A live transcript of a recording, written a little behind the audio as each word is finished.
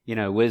You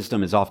know,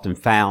 wisdom is often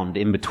found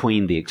in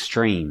between the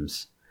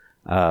extremes.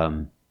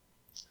 60s,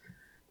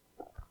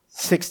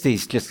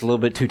 just a little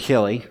bit too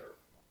chilly.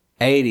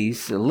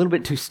 80s, a little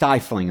bit too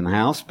stifling in the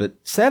house,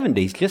 but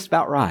 70s, just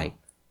about right.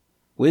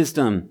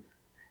 Wisdom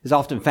is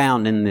often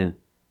found in the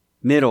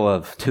middle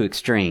of two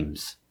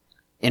extremes.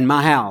 In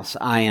my house,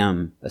 I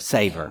am a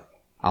saver.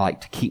 I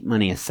like to keep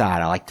money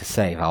aside. I like to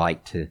save. I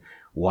like to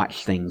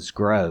watch things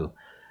grow.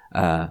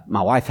 My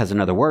wife has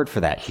another word for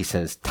that. She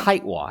says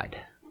tightwad.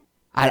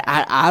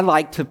 I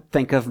like to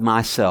think of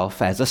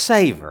myself as a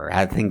saver.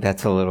 I think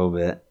that's a little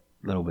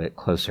bit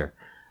closer.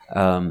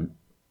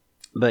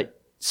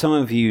 But some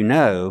of you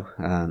know,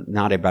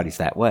 not everybody's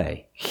that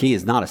way. She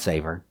is not a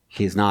saver.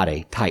 She is not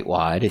a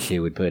tightwad, as she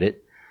would put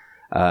it.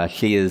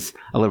 She is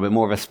a little bit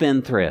more of a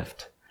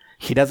spendthrift.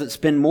 She doesn't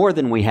spend more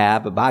than we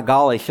have, but by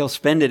golly, she'll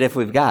spend it if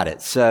we've got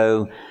it.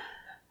 So,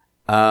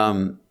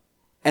 and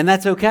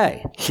that's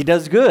okay. She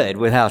does good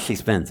with how she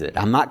spends it.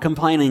 I'm not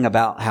complaining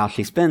about how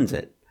she spends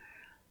it.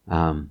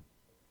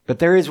 But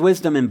there is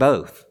wisdom in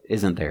both,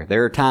 isn't there?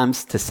 There are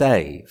times to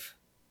save.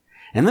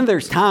 And then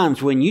there's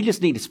times when you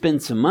just need to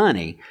spend some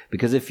money,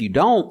 because if you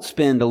don't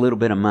spend a little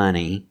bit of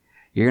money,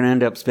 you're going to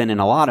end up spending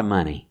a lot of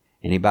money.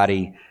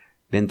 Anybody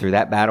been through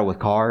that battle with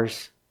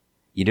cars?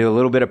 You do a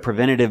little bit of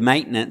preventative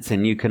maintenance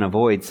and you can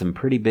avoid some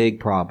pretty big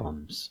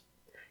problems.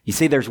 You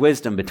see, there's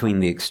wisdom between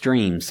the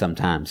extremes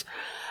sometimes.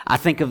 I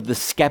think of the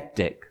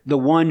skeptic, the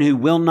one who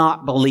will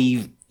not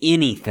believe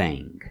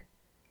anything.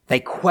 They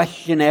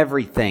question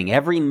everything.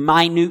 Every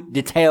minute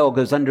detail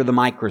goes under the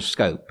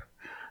microscope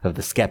of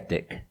the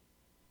skeptic.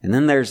 And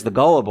then there's the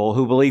gullible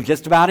who believe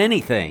just about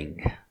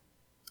anything.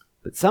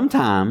 But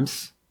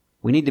sometimes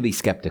we need to be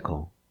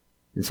skeptical.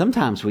 And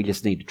sometimes we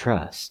just need to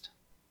trust.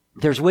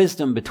 There's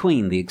wisdom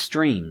between the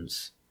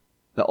extremes,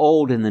 the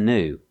old and the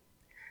new.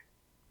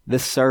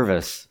 This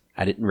service,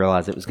 I didn't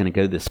realize it was going to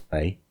go this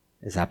way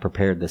as I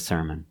prepared this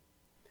sermon.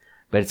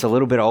 But it's a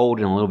little bit old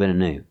and a little bit of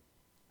new.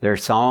 There are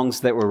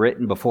songs that were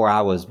written before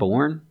I was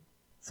born,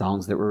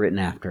 songs that were written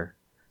after,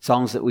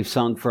 songs that we've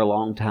sung for a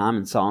long time,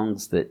 and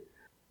songs that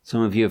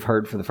some of you have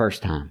heard for the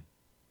first time.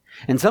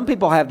 And some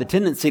people have the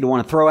tendency to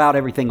want to throw out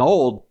everything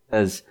old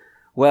as,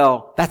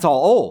 well, that's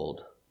all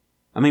old.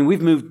 I mean,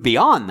 we've moved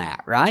beyond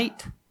that,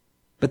 right?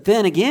 But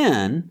then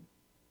again,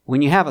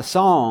 when you have a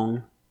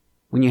song,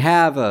 when you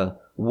have a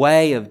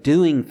way of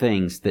doing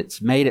things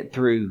that's made it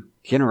through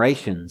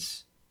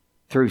generations,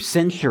 through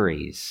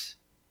centuries,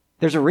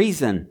 there's a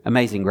reason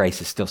Amazing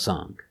Grace is still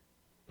sung.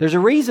 There's a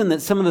reason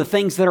that some of the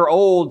things that are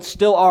old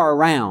still are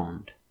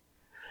around.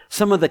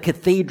 Some of the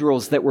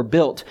cathedrals that were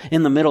built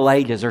in the Middle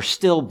Ages are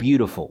still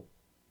beautiful,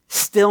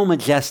 still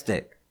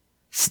majestic,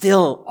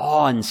 still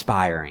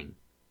awe-inspiring.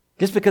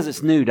 Just because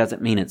it's new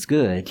doesn't mean it's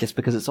good. Just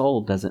because it's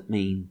old doesn't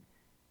mean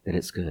that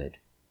it's good.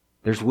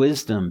 There's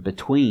wisdom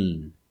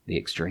between the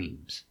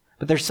extremes.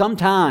 But there's some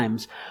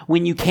times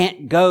when you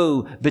can't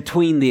go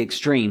between the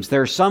extremes.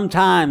 There are some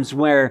times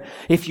where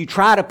if you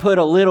try to put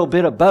a little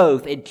bit of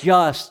both, it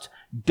just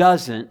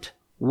doesn't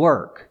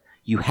work.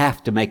 You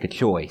have to make a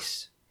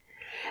choice.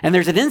 And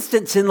there's an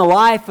instance in the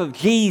life of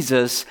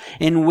Jesus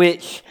in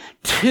which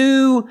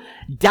two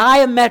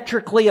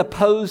diametrically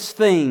opposed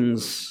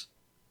things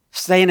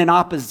stand in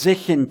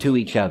opposition to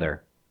each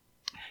other.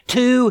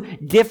 Two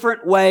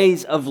different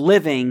ways of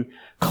living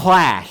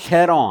clash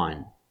head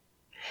on.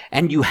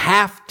 And you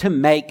have to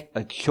make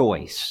a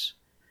choice.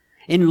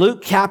 In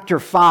Luke chapter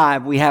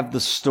 5, we have the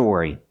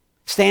story.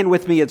 Stand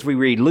with me as we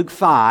read Luke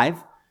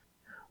 5.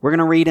 We're going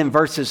to read in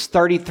verses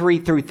 33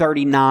 through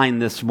 39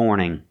 this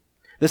morning.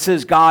 This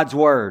is God's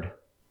Word.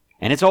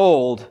 And it's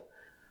old,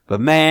 but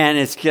man,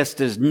 it's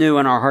just as new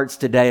in our hearts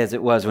today as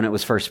it was when it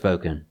was first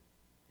spoken.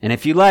 And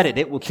if you let it,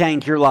 it will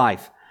change your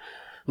life.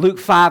 Luke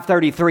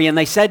 5:33, and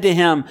they said to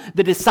him,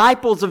 the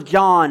disciples of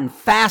John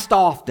fast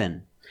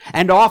often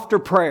and offer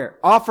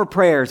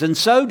prayers, and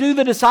so do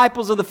the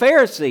disciples of the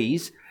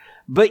Pharisees,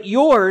 but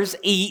yours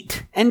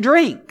eat and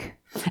drink.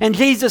 And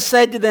Jesus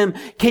said to them,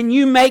 can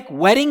you make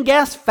wedding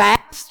guests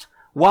fast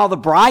while the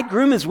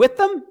bridegroom is with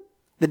them?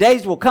 The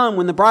days will come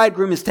when the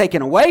bridegroom is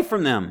taken away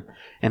from them,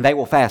 and they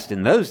will fast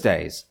in those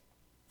days.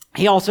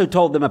 He also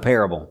told them a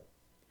parable.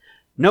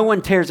 No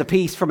one tears a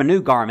piece from a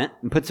new garment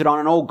and puts it on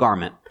an old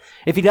garment.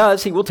 If he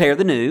does, he will tear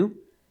the new,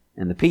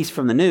 and the piece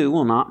from the new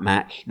will not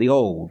match the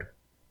old.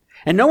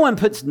 And no one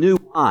puts new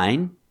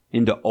wine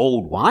into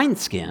old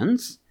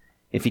wineskins.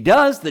 If he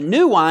does, the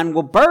new wine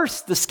will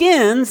burst the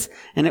skins,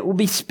 and it will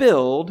be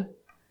spilled,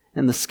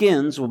 and the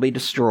skins will be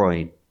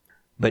destroyed.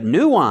 But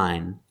new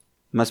wine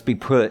must be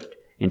put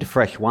into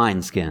fresh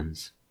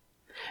wineskins.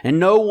 And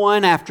no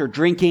one, after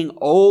drinking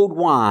old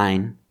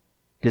wine,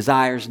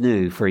 desires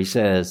new, for he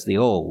says, the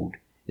old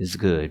is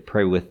good.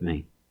 Pray with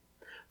me.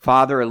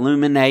 Father,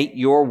 illuminate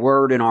your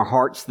word in our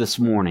hearts this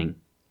morning.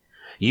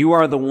 You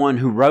are the one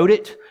who wrote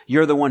it.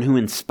 You're the one who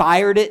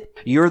inspired it.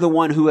 You're the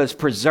one who has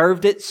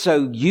preserved it.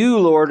 So you,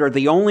 Lord, are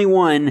the only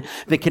one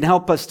that can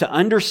help us to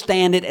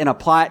understand it and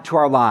apply it to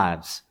our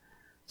lives.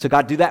 So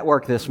God, do that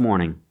work this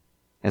morning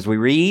as we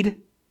read,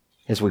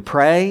 as we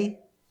pray,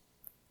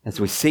 as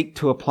we seek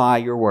to apply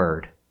your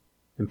word.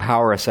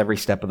 Empower us every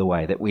step of the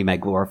way that we may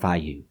glorify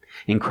you.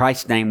 In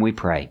Christ's name we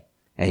pray.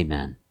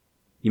 Amen.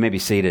 You may be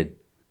seated.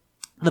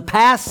 The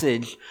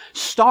passage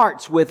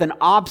starts with an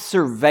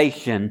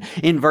observation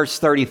in verse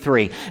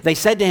 33. They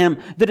said to him,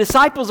 the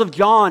disciples of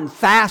John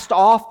fast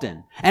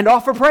often and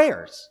offer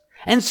prayers,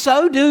 and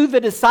so do the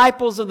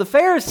disciples of the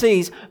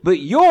Pharisees, but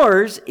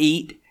yours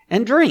eat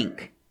and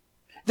drink.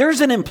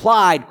 There's an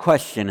implied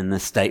question in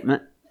this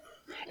statement.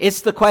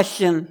 It's the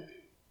question,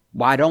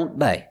 why don't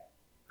they?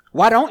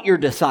 Why don't your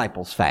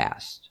disciples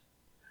fast?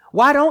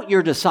 Why don't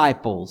your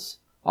disciples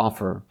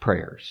offer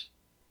prayers?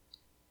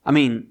 I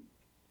mean,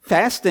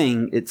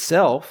 fasting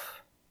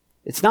itself,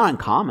 it's not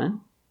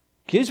uncommon.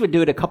 Jews would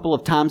do it a couple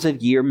of times a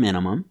year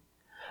minimum,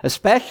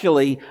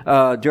 especially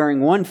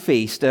during one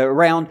feast.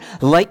 Around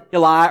late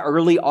July,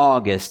 early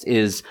August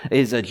is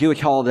a Jewish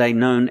holiday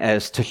known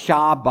as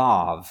Tisha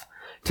B'Av.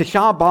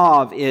 Tisha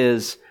B'Av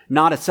is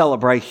not a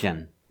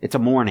celebration. It's a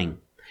mourning.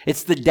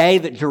 It's the day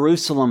that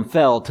Jerusalem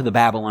fell to the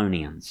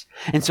Babylonians.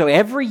 And so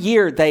every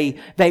year they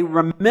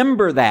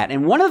remember that.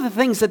 And one of the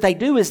things that they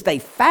do is they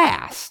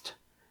fast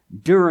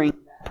during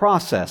that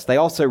process. They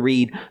also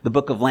read the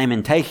book of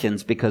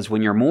Lamentations because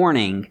when you're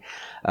mourning,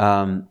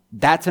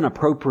 that's an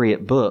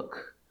appropriate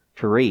book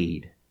to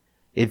read.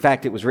 In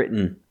fact, it was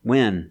written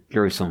when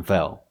Jerusalem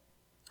fell.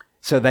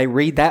 So they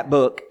read that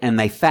book and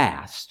they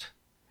fast.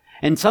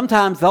 And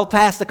sometimes they'll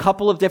fast a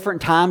couple of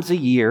different times a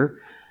year.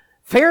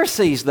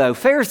 Pharisees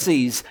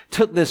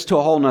took this to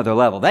a whole nother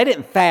level. They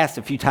didn't fast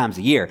a few times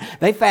a year.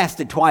 They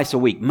fasted twice a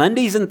week.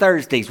 Mondays and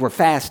Thursdays were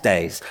fast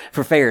days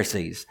for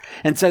Pharisees.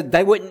 And so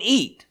they wouldn't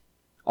eat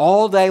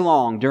all day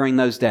long during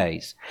those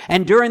days.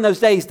 And during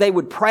those days, they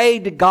would pray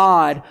to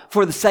God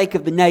for the sake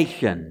of the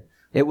nation.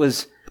 It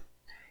was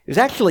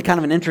actually kind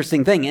of an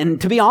interesting thing.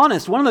 And to be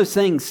honest,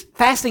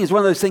 fasting is one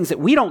of those things that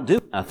we don't do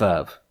enough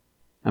of.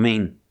 I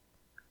mean,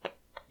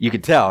 you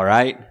could tell,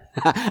 right?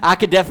 I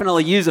could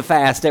definitely use a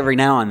fast every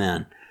now and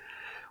then.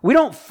 We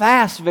don't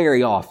fast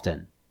very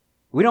often.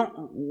 We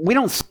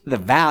don't see the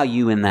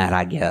value in that,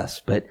 I guess,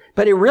 but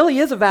it really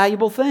is a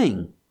valuable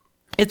thing.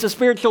 It's a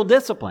spiritual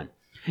discipline.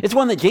 It's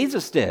one that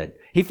Jesus did.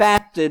 He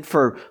fasted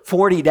for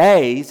 40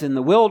 days in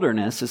the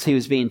wilderness as he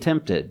was being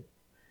tempted.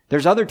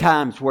 There's other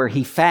times where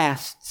he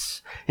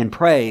fasts and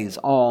prays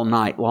all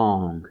night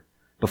long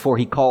before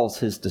he calls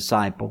his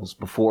disciples,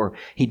 before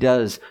he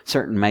does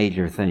certain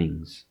major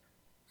things.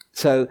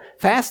 So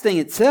fasting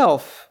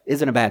itself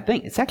isn't a bad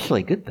thing. It's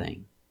actually a good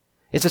thing.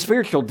 It's a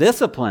spiritual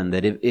discipline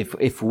that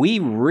if we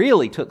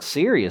really took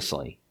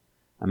seriously,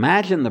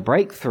 imagine the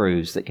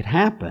breakthroughs that could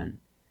happen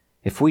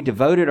if we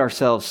devoted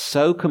ourselves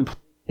so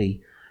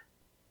completely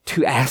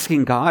to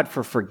asking God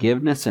for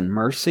forgiveness and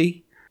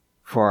mercy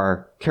for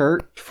our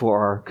church, for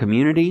our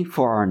community,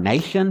 for our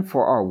nation,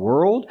 for our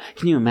world.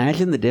 Can you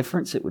imagine the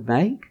difference it would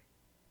make?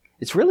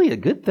 It's really a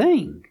good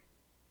thing.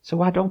 So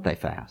why don't they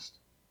fast?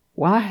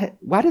 Why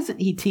doesn't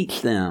he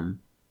teach them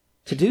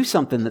to do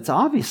something that's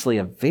obviously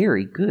a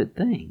very good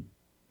thing?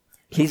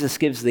 Jesus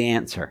gives the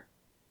answer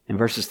in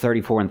verses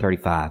 34 and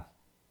 35.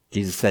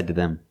 Jesus said to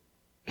them,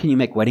 can you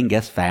make wedding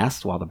guests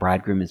fast while the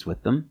bridegroom is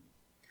with them?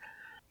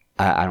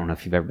 I don't know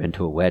if you've ever been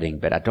to a wedding,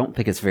 but I don't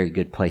think it's a very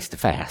good place to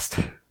fast.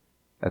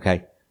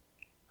 Okay?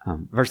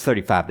 Verse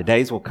 35, the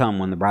days will come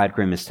when the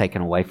bridegroom is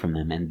taken away from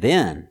them, and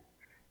then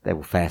they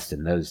will fast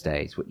in those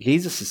days. What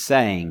Jesus is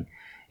saying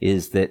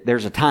is that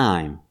there's a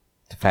time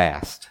to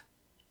fast.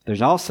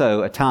 There's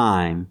also a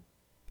time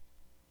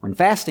when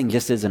fasting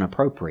just isn't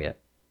appropriate.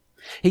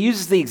 He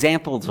uses the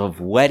examples of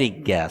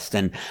wedding guests,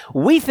 and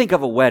we think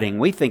of a wedding,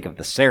 we think of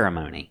the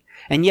ceremony.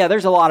 And yeah,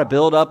 there's a lot of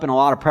build-up and a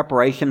lot of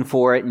preparation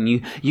for it, and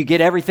you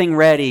get everything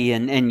ready,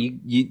 and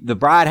the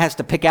bride has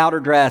to pick out her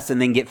dress,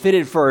 and then get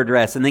fitted for her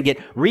dress, and then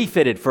get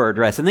refitted for her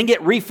dress, and then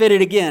get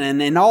refitted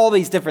again, and all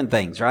these different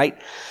things,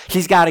 right?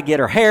 She's got to get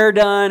her hair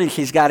done, and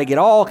she's got to get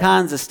all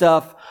kinds of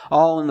stuff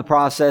all in the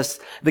process.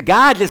 The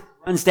guy just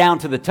runs down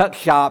to the tuck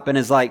shop and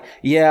is like,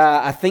 yeah,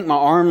 I think my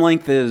arm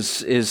length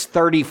is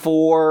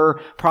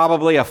 34,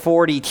 probably a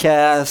 40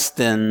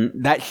 chest,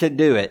 and that should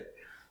do it.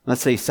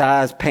 Let's see,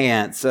 size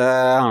pants,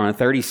 I don't know,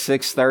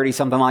 36, 30,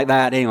 something like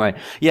that. Anyway,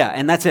 yeah,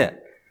 and that's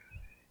it.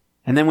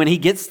 And then when he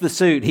gets the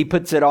suit, he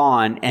puts it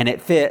on, and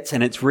it fits,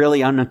 and it's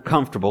really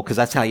uncomfortable, because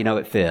that's how you know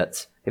it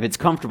fits. If it's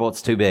comfortable,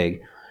 it's too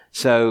big.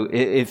 So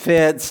it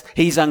fits,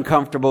 he's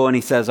uncomfortable, and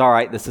he says, all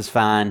right, this is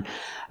fine.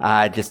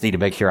 I just need to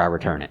make sure I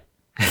return it.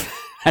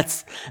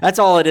 That's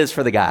all it is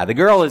for the guy. The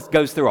girl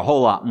goes through a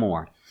whole lot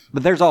more.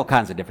 But there's all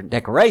kinds of different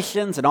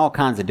decorations and all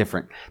kinds of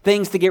different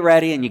things to get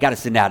ready, and you got to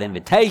send out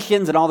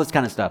invitations and all this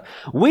kind of stuff.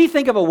 We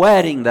think of a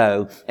wedding,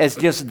 though, as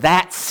just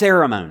that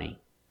ceremony.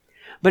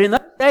 But in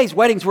those days,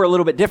 weddings were a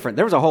little bit different.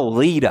 There was a whole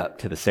lead up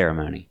to the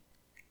ceremony.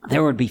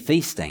 There would be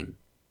feasting,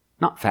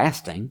 not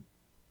fasting.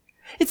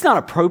 It's not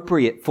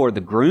appropriate for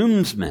the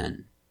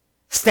groomsmen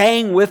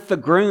staying with the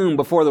groom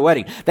before the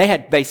wedding. They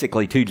had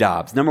basically two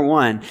jobs. Number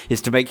one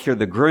is to make sure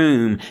the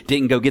groom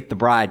didn't go get the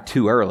bride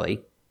too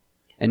early.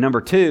 And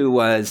number two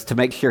was to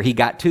make sure he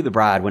got to the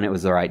bride when it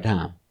was the right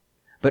time.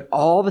 But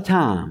all the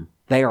time,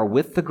 they are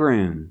with the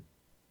groom.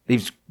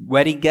 These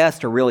wedding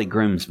guests are really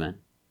groomsmen.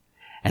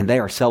 and they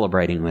are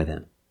celebrating with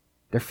him.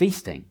 They're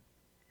feasting.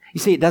 You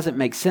see, it doesn't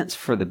make sense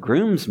for the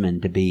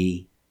groomsmen to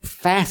be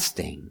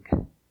fasting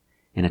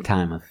in a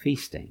time of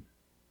feasting.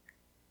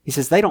 He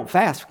says they don't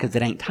fast because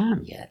it ain't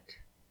time yet.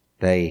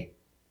 They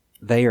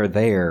are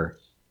there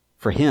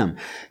for him.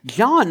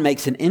 John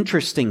makes an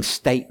interesting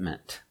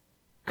statement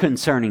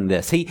concerning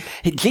this.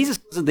 Jesus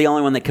wasn't the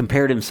only one that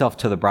compared himself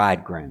to the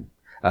bridegroom.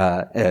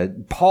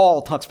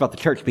 Paul talks about the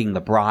church being the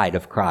bride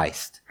of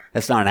Christ.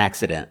 That's not an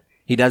accident.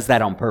 He does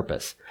that on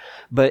purpose.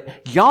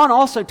 But John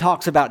also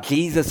talks about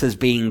Jesus as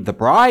being the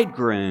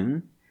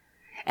bridegroom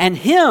and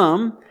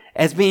him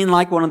as being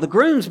like one of the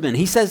groomsmen.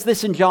 He says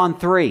this in John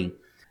 3.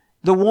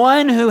 The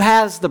one who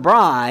has the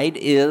bride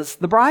is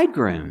the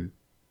bridegroom.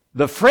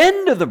 The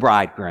friend of the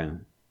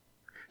bridegroom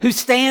who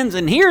stands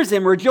and hears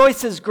him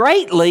rejoices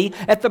greatly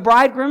at the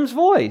bridegroom's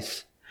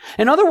voice.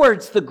 In other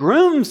words, the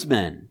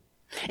groomsman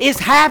is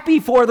happy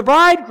for the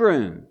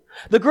bridegroom.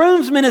 The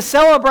groomsman is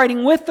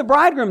celebrating with the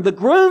bridegroom. The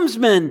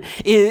groomsman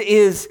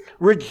is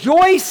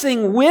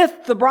rejoicing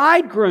with the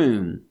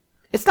bridegroom.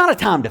 It's not a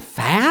time to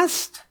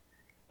fast.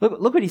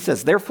 Look what he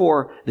says.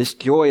 Therefore, this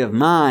joy of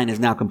mine is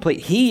now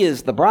complete. He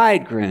is the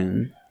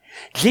bridegroom.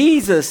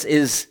 Jesus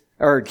is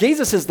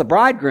the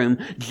bridegroom.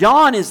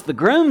 John is the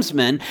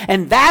groomsman.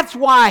 And that's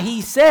why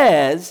he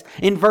says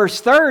in verse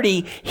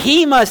 30,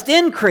 he must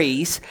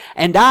increase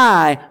and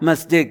I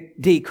must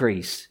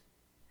decrease.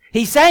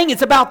 He's saying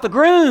it's about the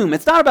groom.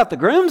 It's not about the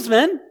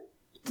groomsman.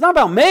 It's not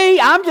about me.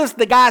 I'm just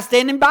the guy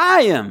standing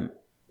by him.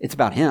 It's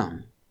about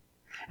him.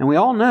 And we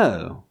all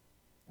know,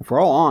 if we're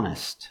all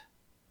honest,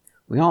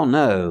 we all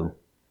know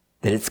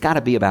that it's got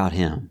to be about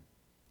him.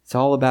 It's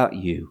all about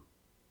you.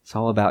 It's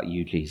all about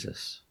you,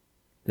 Jesus.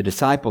 The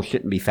disciples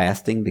shouldn't be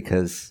fasting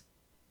because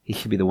he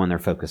should be the one they're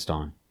focused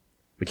on.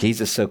 But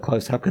Jesus is so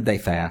close, how could they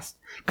fast?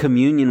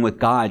 Communion with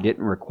God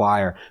didn't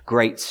require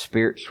great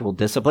spiritual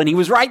discipline. He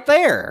was right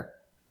there,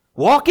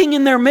 walking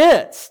in their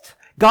midst,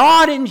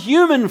 God in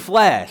human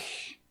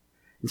flesh.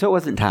 And so it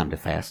wasn't time to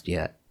fast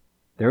yet.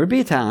 There would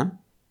be a time.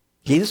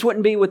 Jesus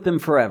wouldn't be with them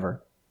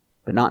forever,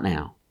 but not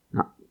now.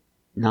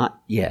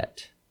 Not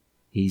yet.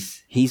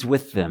 He's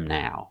with them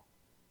now.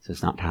 So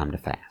it's not time to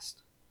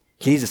fast.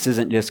 Jesus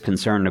isn't just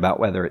concerned about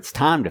whether it's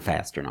time to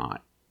fast or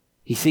not.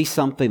 He sees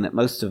something that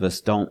most of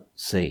us don't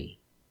see.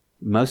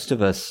 Most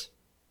of us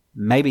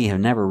maybe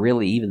have never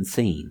really even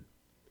seen.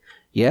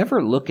 You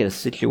ever look at a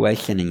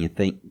situation and you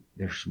think,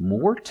 there's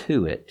more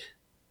to it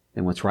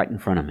than what's right in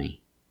front of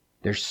me?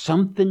 There's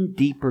something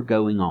deeper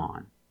going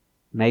on.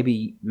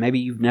 Maybe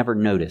you've never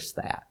noticed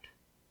that,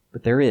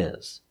 but there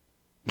is.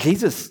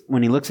 Jesus,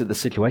 when he looks at the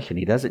situation,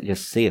 he doesn't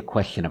just see a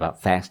question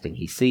about fasting.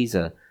 He sees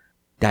a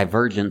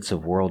divergence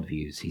of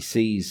worldviews. He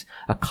sees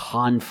a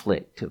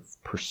conflict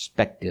of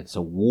perspectives,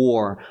 a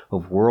war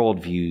of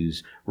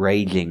worldviews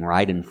raging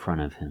right in front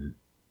of him.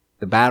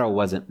 The battle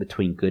wasn't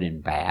between good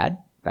and bad.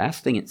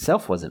 Fasting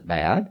itself wasn't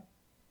bad.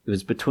 It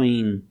was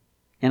between,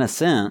 in a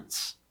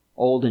sense,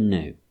 old and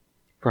new.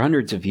 For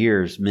hundreds of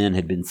years, men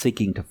had been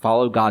seeking to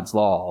follow God's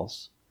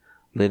laws,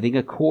 living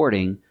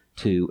according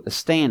to a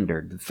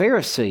standard. The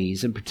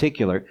Pharisees, in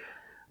particular,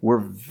 were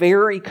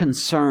very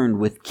concerned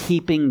with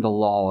keeping the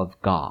law of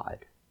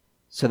God.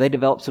 So they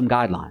developed some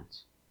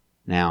guidelines.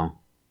 Now,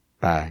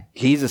 by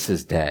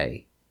Jesus'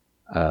 day,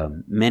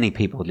 many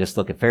people just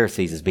look at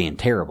Pharisees as being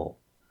terrible.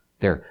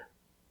 They're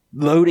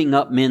loading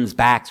up men's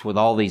backs with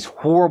all these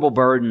horrible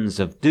burdens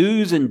of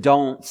do's and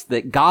don'ts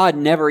that God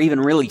never even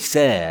really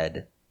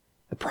said.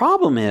 The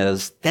problem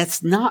is,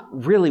 that's not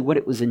really what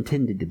it was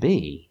intended to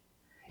be.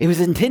 It was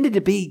intended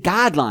to be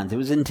guidelines. It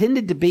was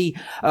intended to be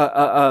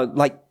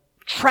like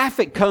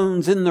traffic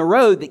cones in the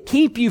road that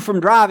keep you from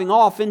driving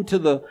off into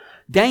the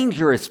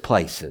dangerous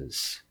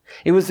places.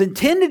 It was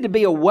intended to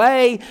be a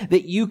way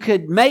that you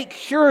could make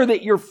sure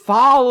that you're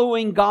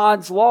following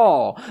God's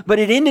law. But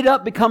it ended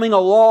up becoming a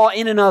law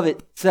in and of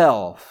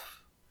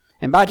itself.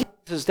 And by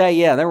Jesus' day,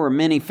 there were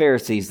many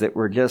Pharisees that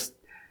were just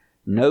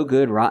no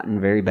good,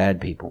 rotten, very bad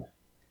people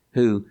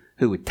who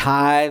would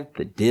tithe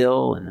the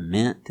dill and the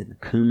mint and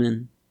the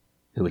cumin,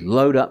 who would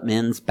load up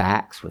men's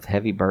backs with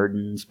heavy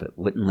burdens but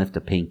wouldn't lift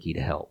a pinky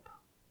to help,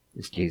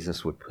 as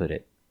Jesus would put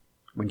it.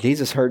 When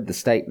Jesus heard the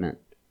statement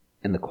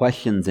and the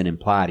questions it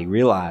implied, he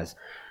realized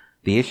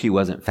the issue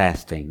wasn't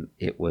fasting,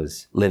 it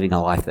was living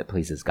a life that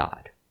pleases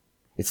God.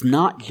 It's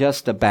not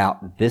just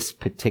about this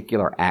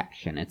particular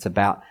action. It's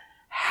about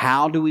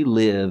how do we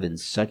live in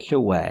such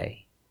a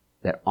way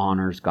that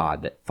honors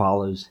God, that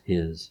follows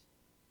his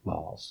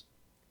laws.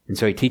 And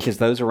so he teaches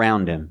those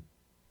around him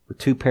with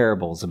two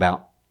parables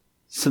about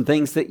some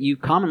things that you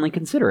commonly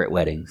consider at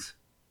weddings: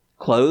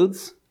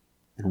 clothes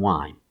and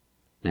wine.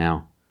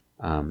 Now,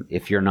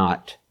 if you're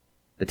not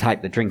the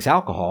type that drinks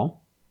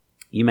alcohol,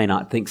 you may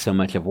not think so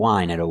much of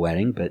wine at a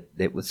wedding, but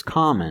it was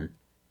common,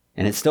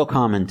 and it's still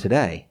common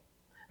today.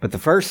 But the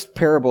first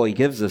parable he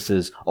gives us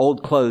is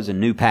old clothes and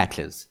new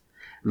patches.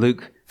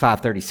 Luke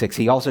 5:36,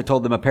 he also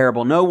told them a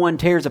parable. No one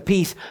tears a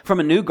piece from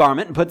a new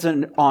garment and puts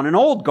it on an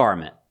old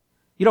garment.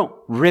 You don't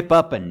rip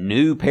up a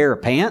new pair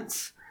of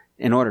pants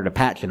in order to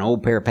patch an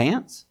old pair of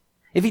pants.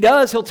 If he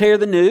does, he'll tear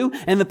the new,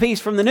 and the piece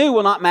from the new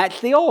will not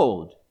match the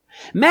old.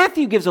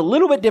 Matthew gives a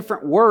little bit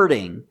different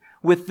wording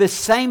with this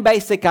same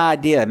basic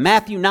idea.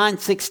 Matthew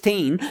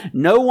 9:16,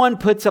 no one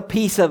puts a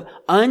piece of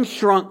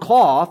unshrunk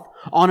cloth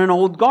on an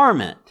old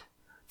garment,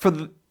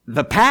 for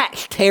the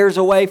patch tears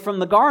away from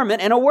the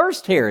garment and a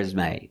worse tear is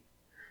made.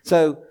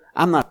 So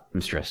I'm not a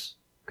seamstress,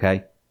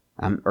 okay?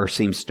 Or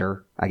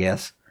seamster, I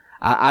guess.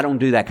 I don't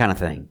do that kind of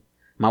thing.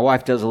 My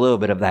wife does a little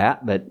bit of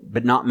that,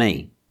 but not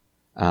me.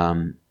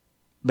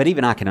 But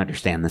even I can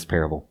understand this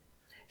parable.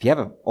 If you have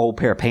an old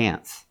pair of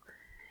pants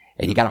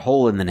and you got a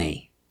hole in the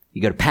knee,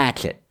 you go to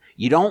patch it.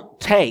 You don't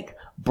take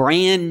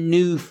brand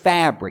new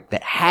fabric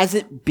that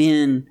hasn't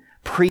been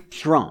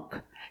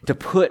pre-shrunk to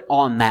put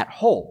on that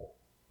hole,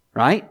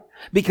 right?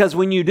 Because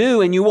when you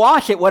do and you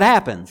wash it, what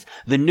happens?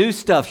 The new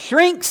stuff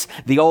shrinks,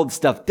 the old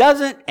stuff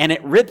doesn't, and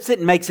it rips it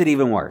and makes it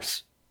even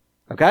worse.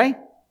 Okay?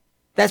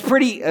 That's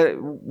pretty,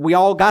 we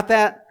all got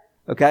that?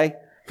 Okay?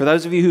 For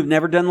those of you who've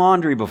never done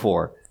laundry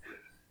before,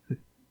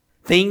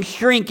 things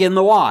shrink in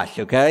the wash,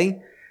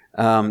 okay?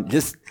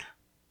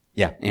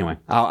 Anyway,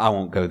 I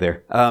won't go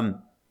there.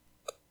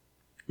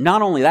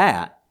 Not only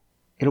that,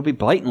 it'll be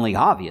blatantly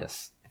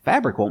obvious. The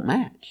fabric won't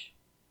match.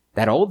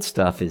 That old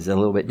stuff is a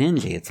little bit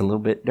dingy. It's a little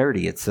bit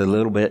dirty. It's a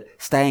little bit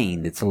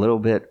stained. It's a little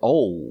bit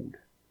old.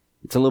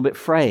 It's a little bit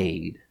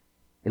frayed.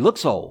 It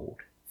looks old.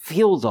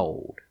 Feels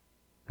old.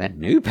 That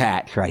new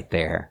patch right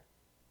there,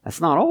 that's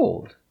not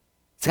old.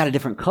 It's got a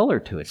different color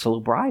to it. It's a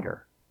little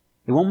brighter.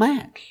 It won't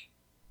match.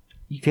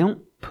 You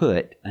don't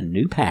put a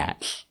new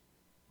patch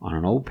on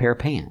an old pair of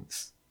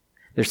pants.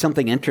 There's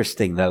something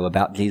interesting, though,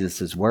 about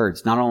Jesus'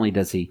 words. Not only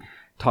does he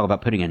talk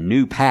about putting a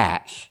new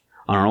patch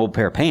on an old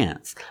pair of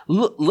pants.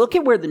 Look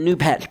at where the new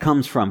patch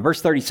comes from.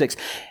 Verse 36.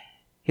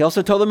 He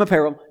also told them a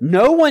parable.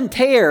 No one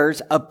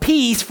tears a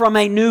piece from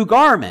a new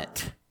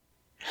garment.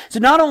 So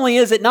not only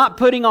is it not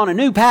putting on a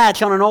new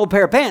patch on an old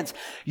pair of pants,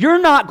 you're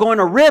not going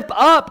to rip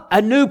up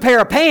a new pair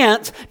of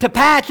pants to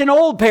patch an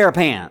old pair of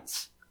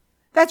pants.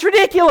 That's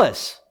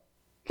ridiculous.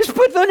 Just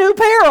put the new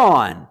pair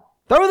on.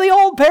 Throw the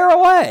old pair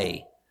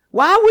away.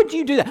 Why would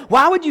you do that?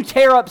 Why would you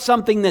tear up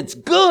something that's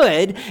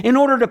good in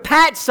order to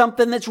patch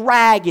something that's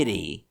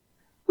raggedy?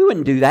 We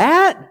wouldn't do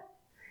that.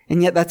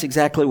 And yet that's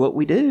exactly what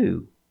we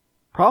do.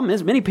 Problem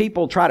is, many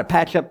people try to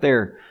patch up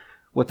their,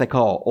 what they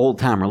call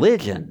old-time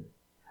religion.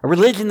 A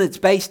religion that's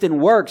based in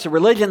works. A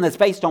religion that's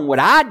based on what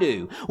I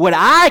do, what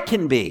I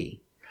can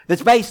be.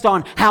 That's based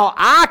on how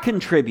I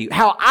contribute,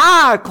 how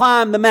I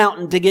climb the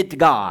mountain to get to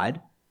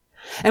God.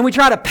 And we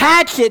try to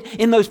patch it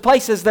in those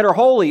places that are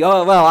holy.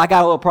 Oh, well, I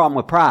got a little problem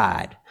with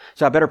pride.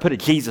 So I better put a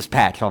Jesus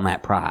patch on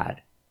that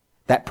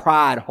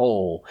pride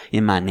hole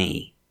in my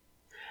knee.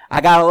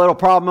 I got a little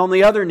problem on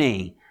the other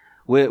knee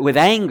with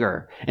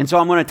anger. And so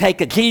I'm going to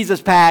take a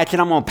Jesus patch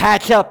and I'm going to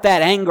patch up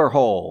that anger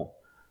hole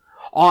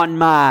on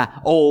my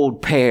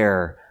old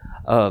pair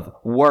of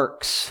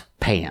works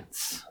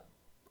pants.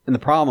 And the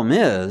problem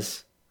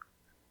is,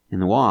 in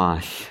the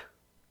wash,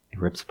 it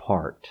rips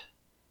apart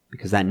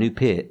because that new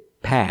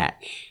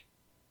patch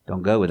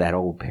don't go with that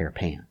old pair of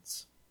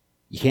pants.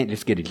 You can't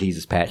just get a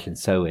Jesus patch and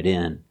sew it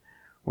in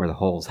where the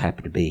holes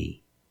happen to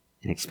be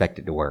and expect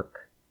it to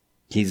work.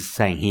 Jesus is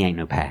saying he ain't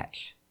no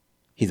patch.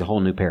 He's a whole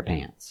new pair of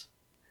pants.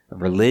 A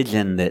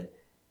religion that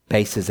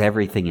bases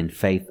everything in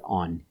faith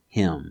on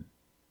him.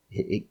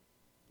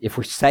 If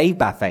we're saved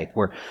by faith,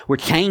 we're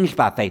changed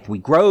by faith, we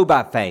grow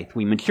by faith,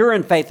 we mature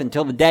in faith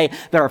until the day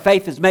that our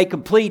faith is made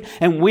complete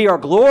and we are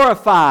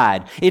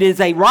glorified. It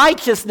is a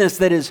righteousness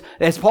that is,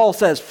 as Paul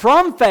says,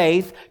 from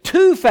faith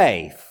to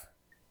faith.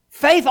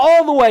 Faith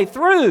all the way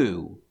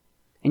through.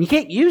 And you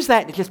can't use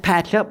that to just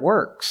patch up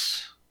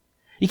works.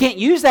 You can't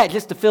use that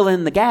just to fill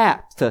in the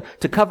gaps,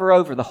 to cover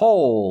over the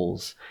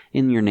holes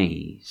in your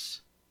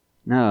knees.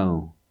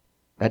 No,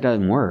 that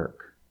doesn't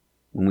work.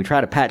 When we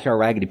try to patch our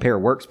raggedy pair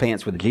of works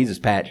pants with a Jesus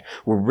patch,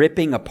 we're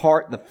ripping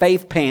apart the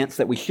faith pants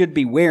that we should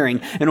be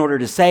wearing in order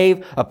to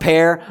save a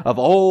pair of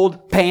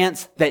old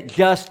pants that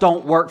just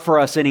don't work for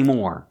us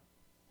anymore.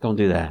 Don't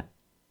do that.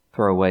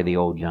 Throw away the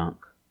old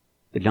junk.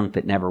 The junk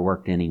that never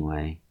worked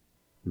anyway.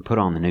 And put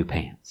on the new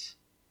pants.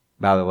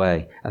 By the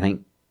way,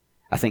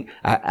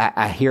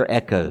 I hear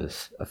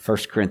echoes of 1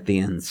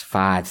 Corinthians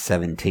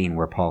 5:17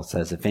 where Paul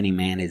says, if any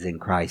man is in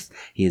Christ,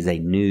 he is a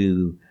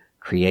new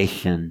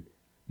creation.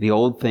 The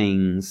old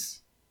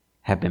things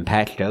have been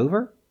patched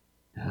over?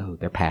 No,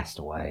 they're passed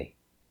away.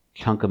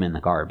 Chunk them in the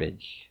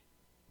garbage.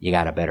 You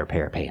got a better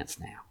pair of pants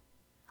now.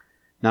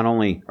 Not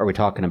only are we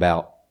talking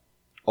about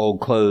old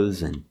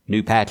clothes and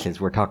new patches,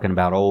 we're talking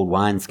about old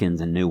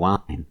wineskins and new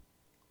wine.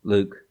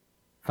 Luke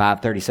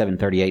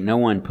 5:37-38. No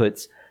one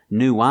puts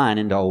new wine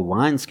into old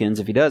wineskins.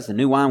 If he does, the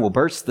new wine will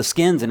burst the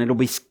skins and it'll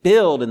be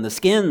spilled and the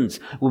skins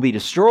will be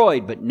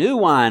destroyed. But new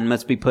wine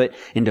must be put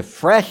into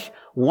fresh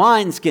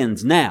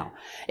wineskins. Now,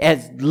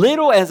 as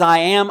little as I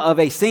am of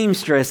a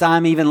seamstress,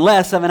 I'm even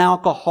less of an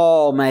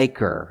alcohol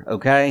maker.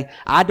 Okay?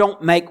 I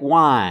don't make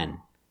wine.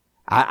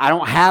 I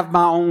don't have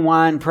my own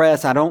wine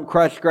press. I don't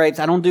crush grapes.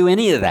 I don't do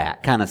any of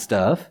that kind of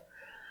stuff.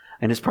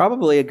 And it's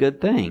probably a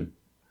good thing.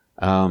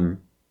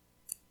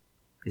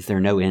 Is there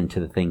no end to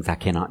the things I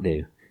cannot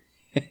do?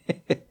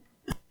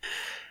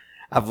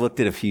 I've looked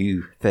at a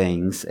few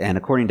things, and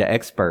according to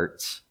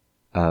experts,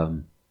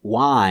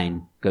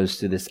 wine goes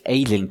through this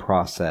aging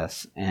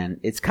process, and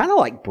it's kind of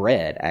like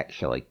bread,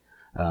 actually.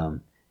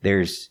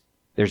 There's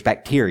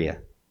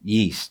bacteria,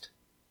 yeast,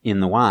 in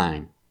the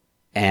wine,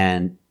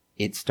 and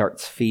it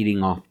starts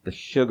feeding off the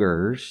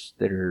sugars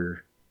that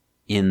are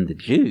in the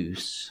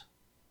juice,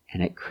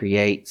 and it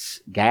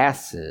creates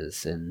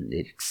gases, and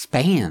it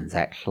expands,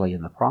 actually,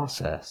 in the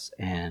process.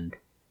 And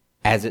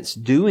as it's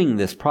doing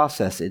this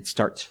process, it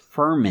starts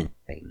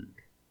fermenting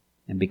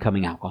and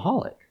becoming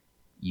alcoholic.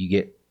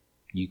 You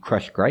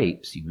crush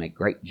grapes, you make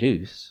grape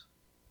juice,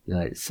 you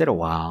let it sit a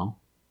while,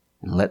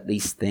 and let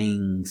these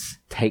things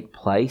take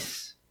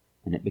place,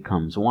 and it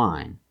becomes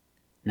wine.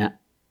 Now,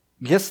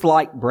 just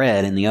like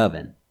bread in the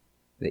oven,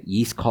 that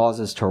yeast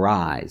causes to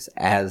rise,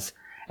 as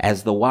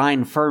the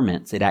wine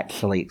ferments, it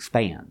actually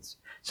expands.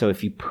 So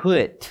if you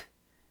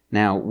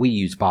now we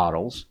use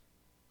bottles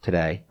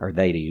today, or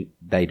they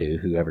do,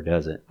 whoever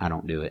does it, I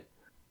don't do it.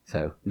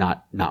 So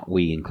not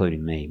we,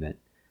 including me,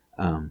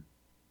 but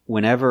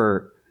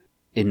whenever,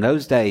 in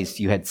those days,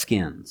 you had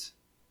skins.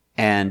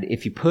 And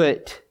if you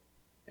put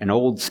an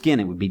old skin,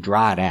 it would be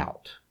dried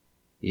out.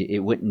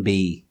 It wouldn't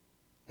be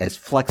as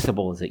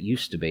flexible as it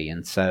used to be.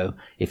 And so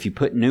if you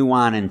put new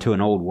wine into an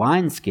old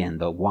wineskin,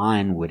 the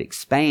wine would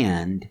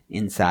expand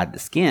inside the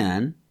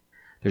skin.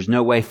 There's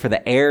no way for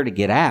the air to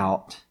get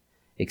out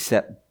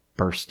except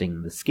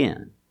bursting the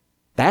skin.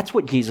 That's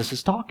what Jesus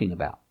is talking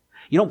about.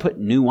 You don't put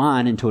new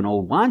wine into an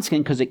old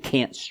wineskin because it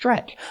can't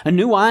stretch. A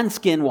new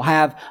wineskin will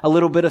have a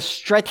little bit of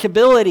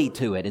stretchability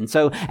to it. And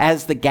so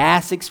as the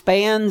gas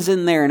expands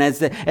in there and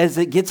as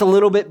it gets a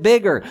little bit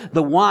bigger,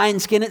 the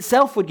wineskin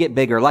itself would get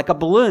bigger, like a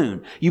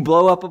balloon. You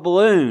blow up a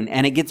balloon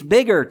and it gets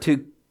bigger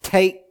to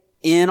take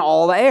in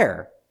all the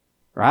air,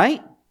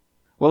 right?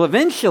 Well,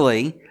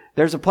 eventually,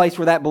 there's a place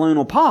where that balloon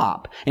will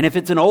pop. And if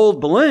it's an old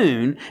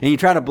balloon and you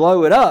try to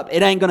blow it up,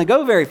 it ain't going to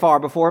go very far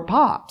before it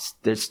pops.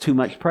 There's too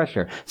much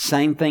pressure.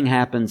 Same thing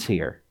happens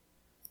here.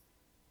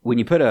 When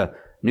you put a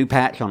new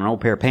patch on an old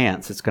pair of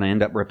pants, it's going to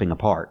end up ripping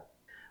apart.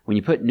 When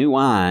you put new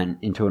wine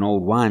into an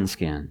old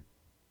wineskin,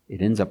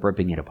 it ends up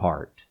ripping it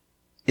apart.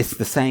 It's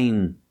the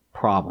same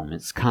problem.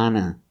 It's kind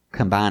of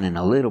combining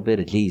a little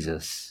bit of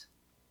Jesus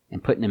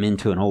and putting him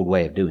into an old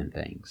way of doing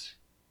things.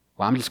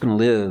 Well, I'm just going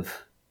to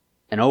live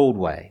an old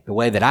way, the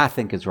way that I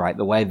think is right,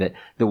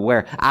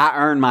 where I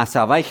earn my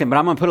salvation, but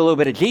I'm going to put a little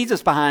bit of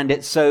Jesus behind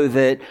it so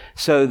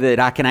that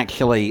I can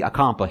actually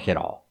accomplish it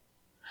all.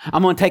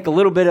 I'm going to take a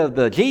little bit of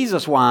the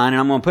Jesus wine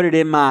and I'm going to put it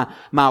in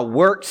my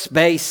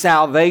works-based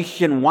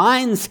salvation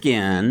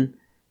wineskin,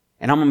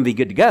 and I'm going to be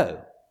good to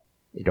go.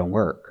 It don't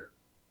work.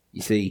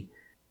 You see,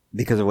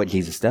 because of what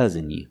Jesus does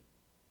in you.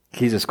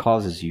 Jesus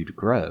causes you to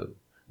grow.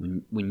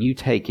 When you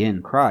take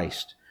in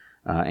Christ,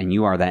 and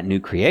you are that new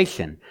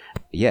creation,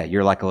 yeah,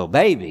 you're like a little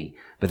baby,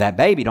 but that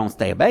baby don't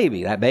stay a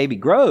baby. That baby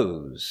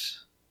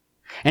grows.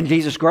 And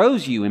Jesus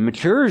grows you and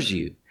matures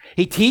you.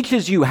 He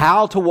teaches you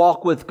how to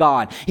walk with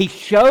God. He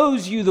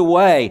shows you the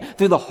way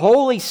through the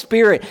Holy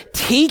Spirit,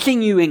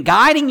 teaching you and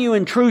guiding you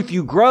in truth.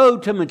 You grow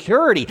to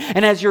maturity.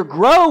 And as you're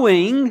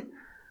growing,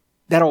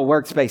 that old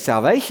works-based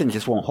salvation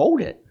just won't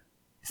hold it.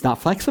 It's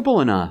not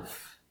flexible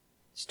enough.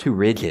 It's too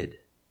rigid,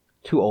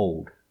 too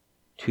old,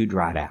 too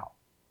dried out.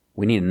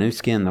 We need a new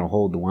skin that'll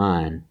hold the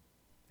wine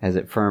as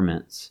it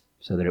ferments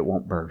so that it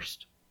won't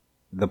burst.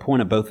 The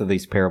point of both of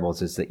these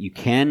parables is that you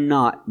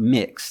cannot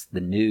mix the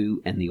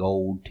new and the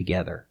old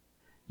together.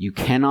 You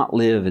cannot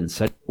live in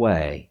such a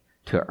way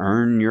to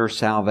earn your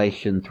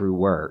salvation through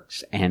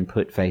works and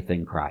put faith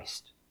in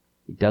Christ.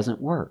 It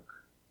doesn't work.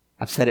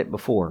 I've said it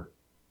before.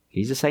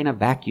 Jesus ain't a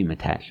vacuum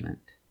attachment.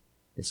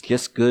 It's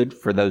just good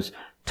for those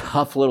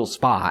tough little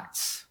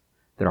spots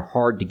that are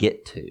hard to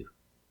get to.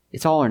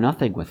 It's all or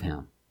nothing with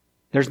him.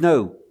 There's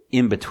no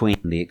in between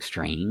the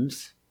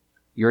extremes.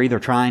 You're either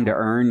trying to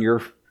earn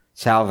your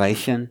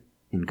salvation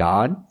in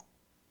God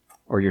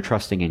or you're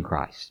trusting in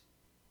Christ.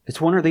 It's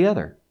one or the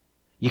other.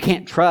 You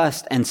can't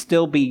trust and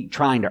still be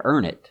trying to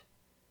earn it.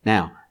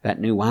 Now, that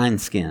new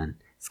wineskin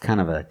is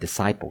kind of a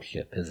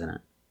discipleship,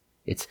 isn't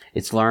it?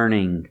 It's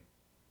learning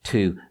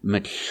to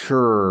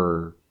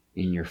mature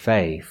in your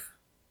faith.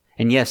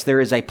 And yes,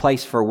 there is a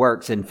place for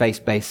works in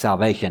faith-based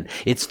salvation.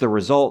 It's the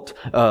result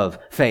of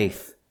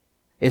faith.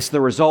 It's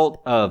the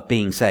result of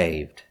being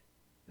saved.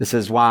 This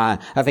is why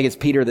I think it's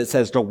Peter that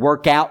says to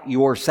work out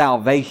your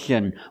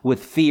salvation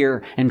with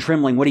fear and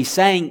trembling. What he's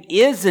saying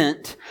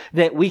isn't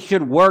that we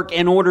should work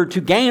in order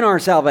to gain our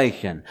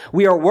salvation.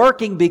 We are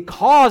working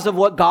because of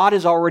what God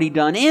has already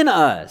done in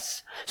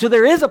us. So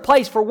there is a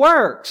place for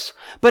works,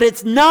 but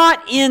it's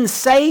not in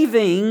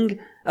saving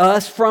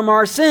us from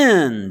our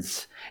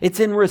sins. It's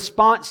in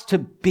response to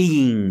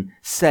being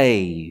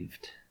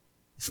saved.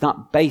 It's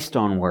not based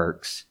on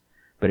works,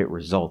 but it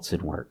results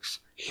in works.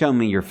 Show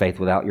me your faith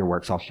without your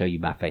works. I'll show you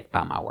my faith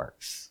by my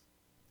works.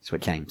 That's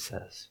what James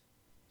says.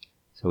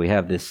 So we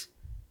have this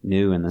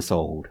new and this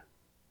old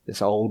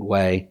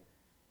way,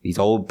 these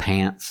old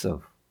pants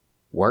of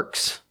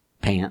works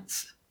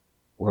pants,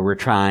 where we're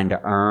trying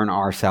to earn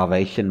our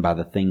salvation by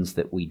the things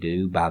that we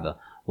do, by the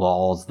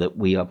laws that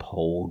we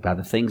uphold, by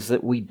the things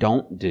that we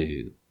don't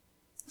do.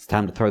 It's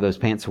time to throw those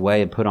pants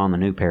away and put on the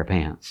new pair of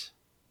pants.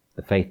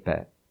 The faith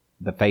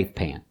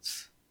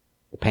pants.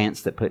 The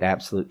pants that put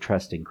absolute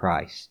trust in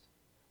Christ.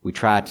 We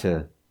try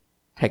to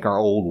take our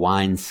old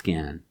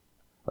wineskin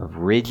of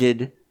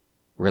rigid,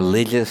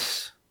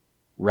 religious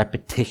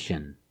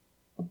repetition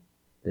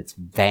that's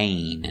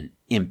vain and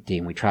empty,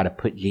 and we try to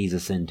put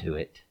Jesus into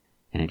it,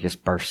 and it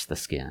just bursts the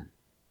skin.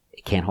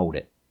 It can't hold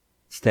it.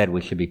 Instead, we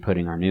should be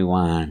putting our new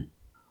wine,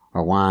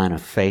 our wine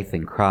of faith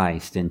in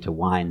Christ, into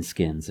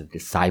wineskins of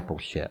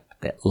discipleship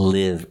that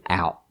live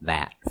out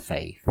that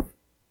faith.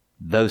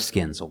 Those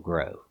skins will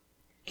grow.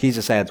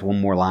 Jesus adds one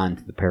more line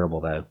to the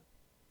parable, though.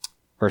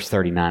 Verse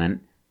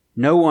 39,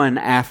 no one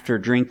after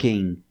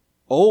drinking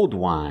old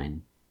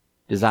wine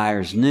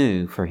desires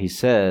new, for he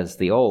says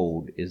the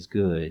old is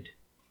good.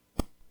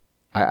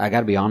 I got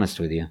to be honest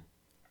with you.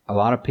 A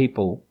lot of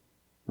people,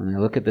 when they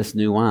look at this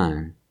new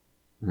wine,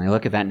 when they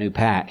look at that new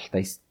patch,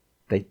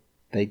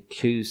 they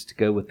choose to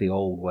go with the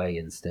old way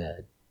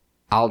instead.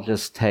 I'll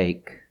just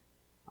take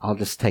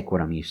what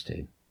I'm used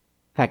to.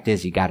 Fact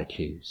is, you got to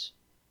choose.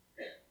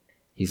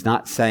 He's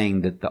not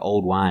saying that the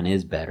old wine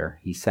is better.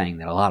 He's saying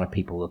that a lot of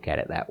people look at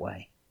it that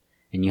way.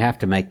 And you have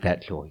to make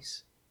that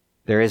choice.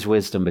 There is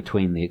wisdom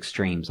between the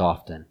extremes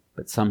often,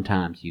 but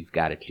sometimes you've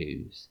got to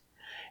choose.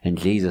 And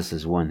Jesus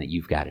is one that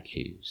you've got to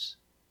choose.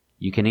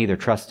 You can either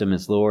trust Him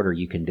as Lord, or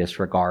you can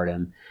disregard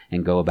Him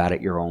and go about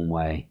it your own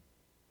way.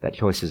 That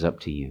choice is up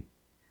to you.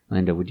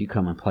 Linda, would you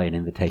come and play an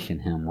invitation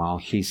hymn while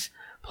she's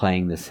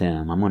playing this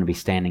hymn? I'm going to be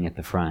standing at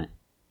the front.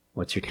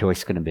 What's your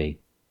choice going to be?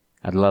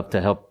 I'd love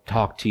to help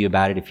talk to you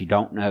about it. If you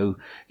don't know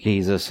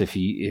Jesus, if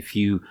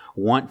you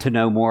want to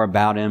know more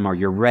about Him, or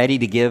you're ready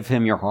to give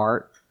Him your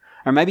heart,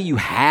 or maybe you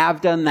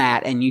have done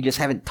that and you just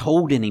haven't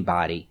told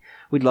anybody,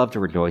 we'd love to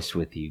rejoice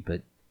with you.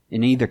 But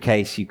in either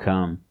case, you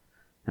come,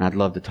 and I'd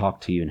love to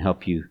talk to you and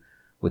help you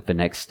with the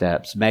next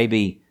steps.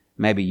 Maybe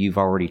you've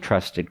already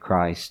trusted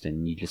Christ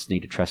and you just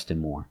need to trust Him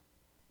more.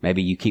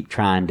 Maybe you keep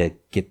trying to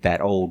get that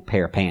old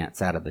pair of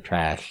pants out of the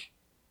trash,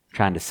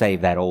 trying to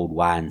save that old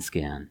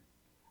wineskin.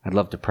 I'd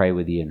love to pray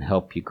with you and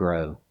help you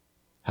grow,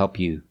 help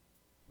you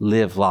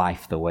live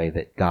life the way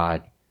that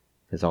God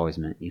has always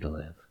meant you to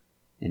live.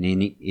 And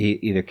in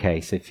either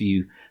case, if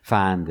you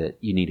find that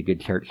you need a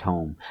good church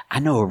home, I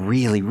know a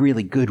really,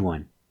 really good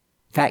one.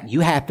 In fact,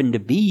 you happen to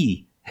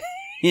be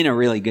in a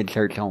really good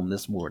church home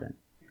this morning.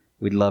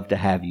 We'd love to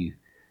have you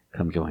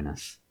come join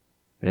us.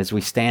 But as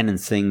we stand and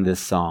sing this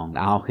song,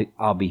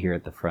 I'll be here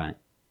at the front.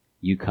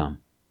 You come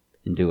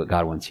and do what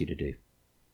God wants you to do.